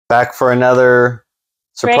Back for another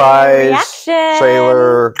surprise reaction.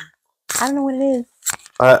 trailer. I don't know what it is.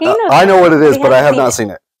 I know what it is, but I have not seen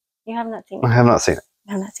it. You have not seen it? I have not seen it.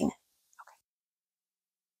 I have not seen it. Okay.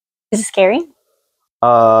 Is it scary? Is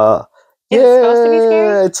it supposed to be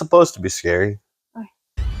scary? It's supposed to be scary. Okay.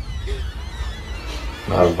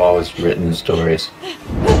 I've always written stories.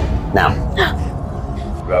 Now.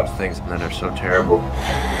 About things that are so terrible.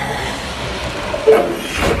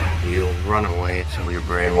 You'll run away until your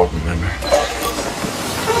brain won't remember.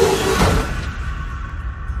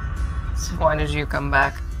 So why did you come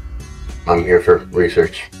back? I'm here for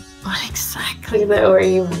research. What exactly, though, are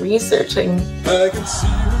you researching? I can see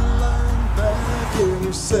her lying back in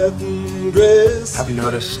her satin dress. Have you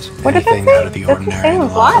noticed What anything out of the ordinary in the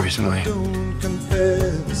SALEM'S lot recently? Don't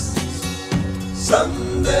confess.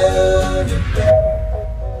 Sunday.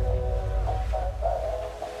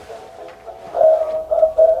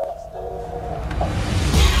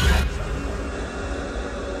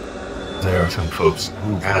 There are some folks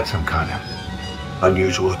who've had some kind of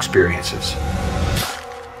unusual experiences.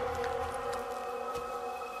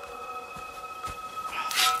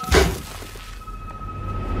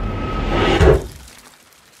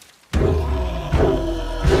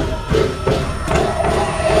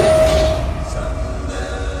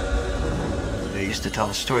 They used to tell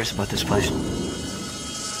us stories about this place.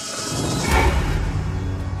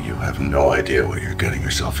 You have no idea what you're getting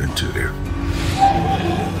yourself into there.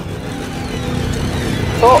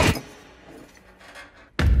 Oh.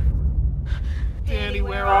 Danny,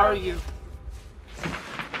 where are you?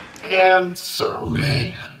 Answer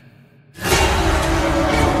me.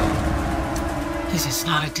 This is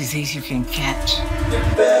not a disease you can catch. You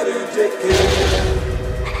better take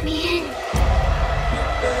care. Let me in.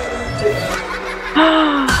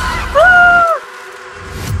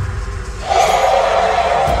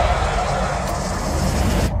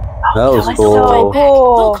 That was That was cool. so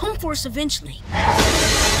cool. They'll come for us eventually.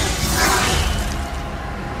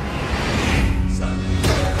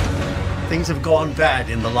 Things have gone bad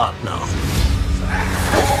in the lot now.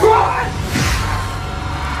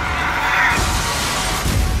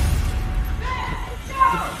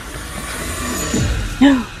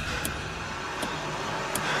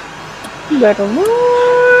 You better run.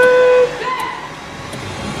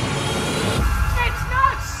 It's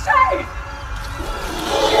not safe!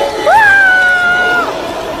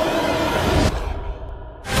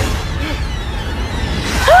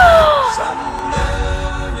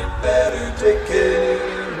 You better take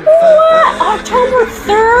care. What? October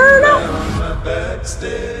 3rd? On my back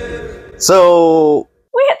stairs. So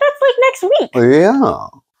Wait, that's like next week. yeah,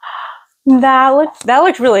 That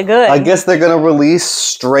looks really good. I guess they're gonna release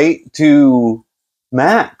straight to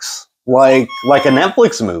Max, like a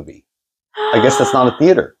Netflix movie. I guess that's not a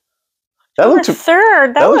theater. That looks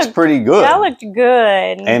third. that looks pretty good. That looked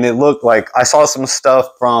good. And it looked like I saw some stuff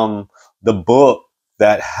from the book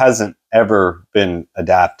that hasn't ever been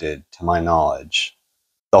adapted, to my knowledge.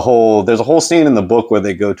 There's a whole scene in the book where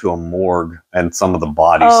they go to a morgue and some of the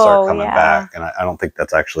bodies start coming back, and I don't think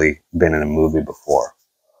that's actually been in a movie before.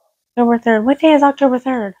 October 3rd. What day is October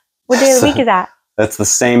 3rd? What day of the week is that? That's the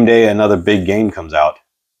same day another big game comes out.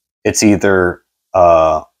 It's either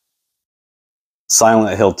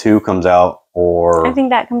Silent Hill 2 comes out, or I think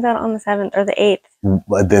that comes out on the 7th or the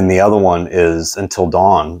 8th. then the other one is Until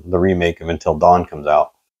Dawn. The remake of Until Dawn comes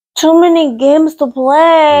out. Too many games to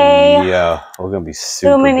play. Yeah, we're gonna be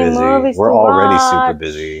super many busy. movies We're to already super watch.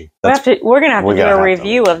 busy. We're gonna have to do a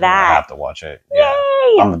review of I that. have to watch it. Yeah,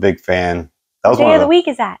 Yay! I'm a big fan. That was What day one of the week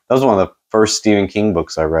is that? That was one of the first Stephen King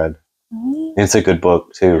books I read. It's a good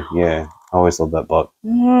book too. Yeah, I always loved that book.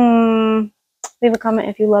 Leave a comment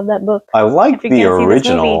if you love that book. I like If you the can't see this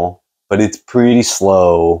original, but it's pretty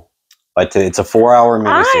slow. But it's a 4-hour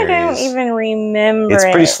miniseries. I don't even remember. It's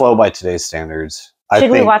pretty it. slow by today's standards. Should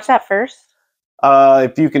we watch that first?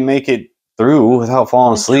 If you can make it through without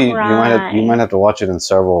falling asleep, you try. might have to watch it in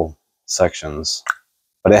several sections.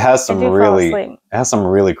 But it has some I do fall really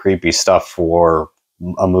asleep. creepy stuff for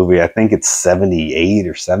a movie. I think it's 78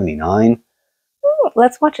 or 79.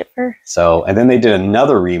 Let's watch it first. So, and then they did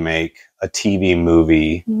another remake, a TV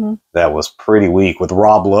movie that was pretty weak with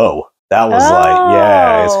Rob Lowe. That was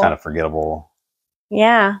it's kind of forgettable.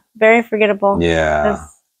 Yeah, very forgettable. Yeah.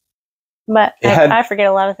 But I forget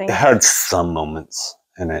a lot of things. It had some moments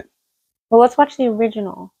in it. Well, let's watch the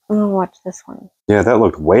original. I'm gonna watch this one. Yeah, that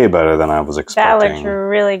looked way better than I was expecting. That looked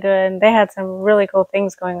really good. They had some really cool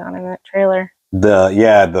things going on in that trailer.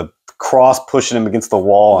 The cross pushing him against the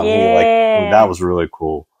wall, and that was really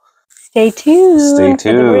cool. Stay tuned. Stay For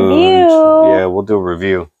the tuned. review. Yeah, we'll do a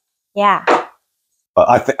review. Yeah. But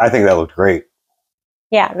I think that looked great.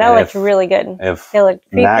 Yeah, that looked really good. If It looked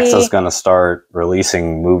creepy. Max is going to start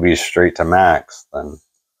releasing movies straight to Max, then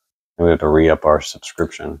we have to re-up our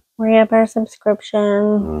subscription. Re-up our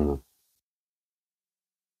subscription.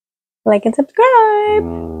 Like and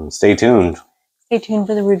subscribe. Stay tuned. Stay tuned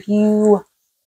for the review.